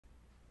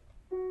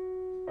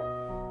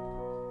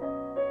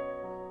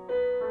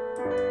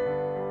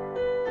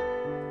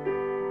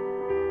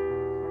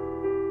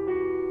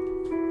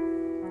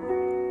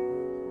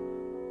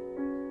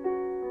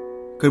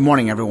Good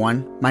morning,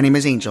 everyone. My name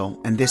is Angel,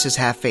 and this is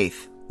Have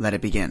Faith. Let it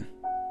begin.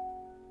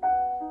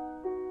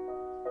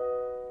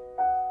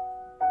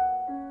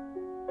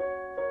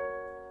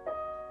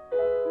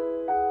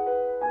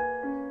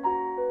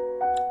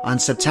 On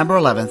September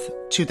 11th,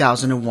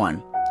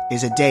 2001,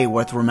 is a day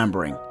worth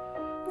remembering.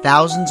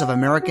 Thousands of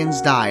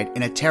Americans died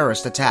in a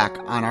terrorist attack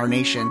on our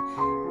nation,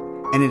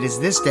 and it is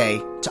this day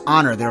to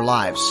honor their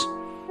lives.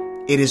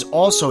 It is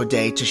also a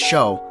day to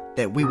show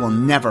that we will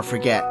never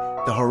forget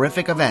the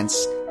horrific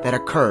events that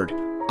occurred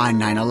on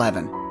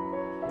 9/11.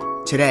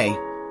 Today,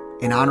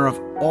 in honor of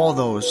all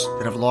those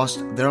that have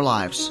lost their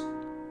lives,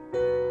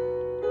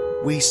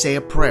 we say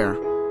a prayer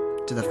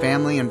to the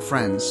family and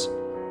friends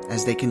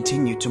as they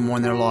continue to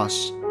mourn their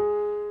loss.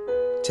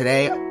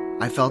 Today,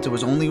 I felt it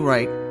was only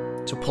right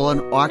to pull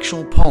an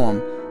actual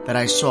poem that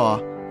I saw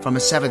from a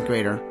 7th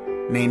grader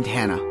named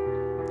Hannah.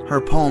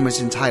 Her poem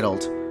is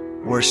entitled,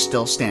 "We're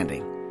Still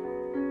Standing."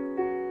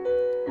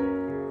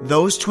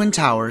 Those twin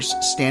towers,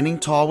 standing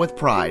tall with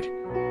pride,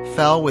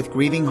 fell with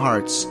grieving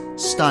hearts,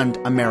 stunned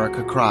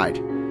America cried.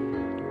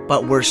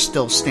 But we're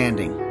still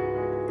standing.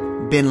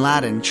 Bin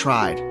Laden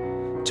tried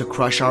to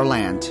crush our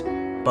land,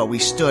 but we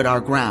stood our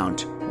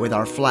ground with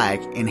our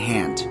flag in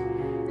hand,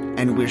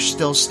 and we're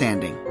still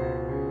standing.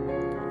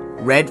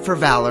 Red for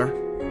valor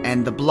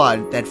and the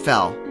blood that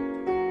fell,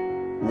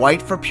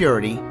 white for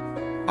purity,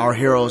 our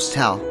heroes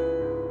tell,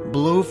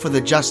 blue for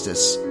the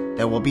justice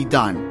that will be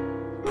done,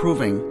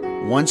 proving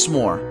once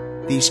more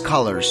these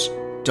colors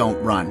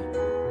don't run,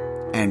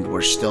 and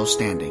we're still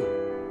standing.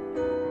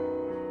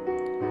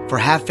 For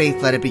Have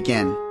Faith, Let It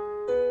Begin.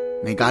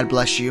 May God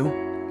bless you,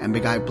 and may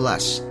God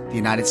bless the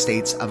United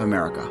States of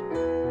America.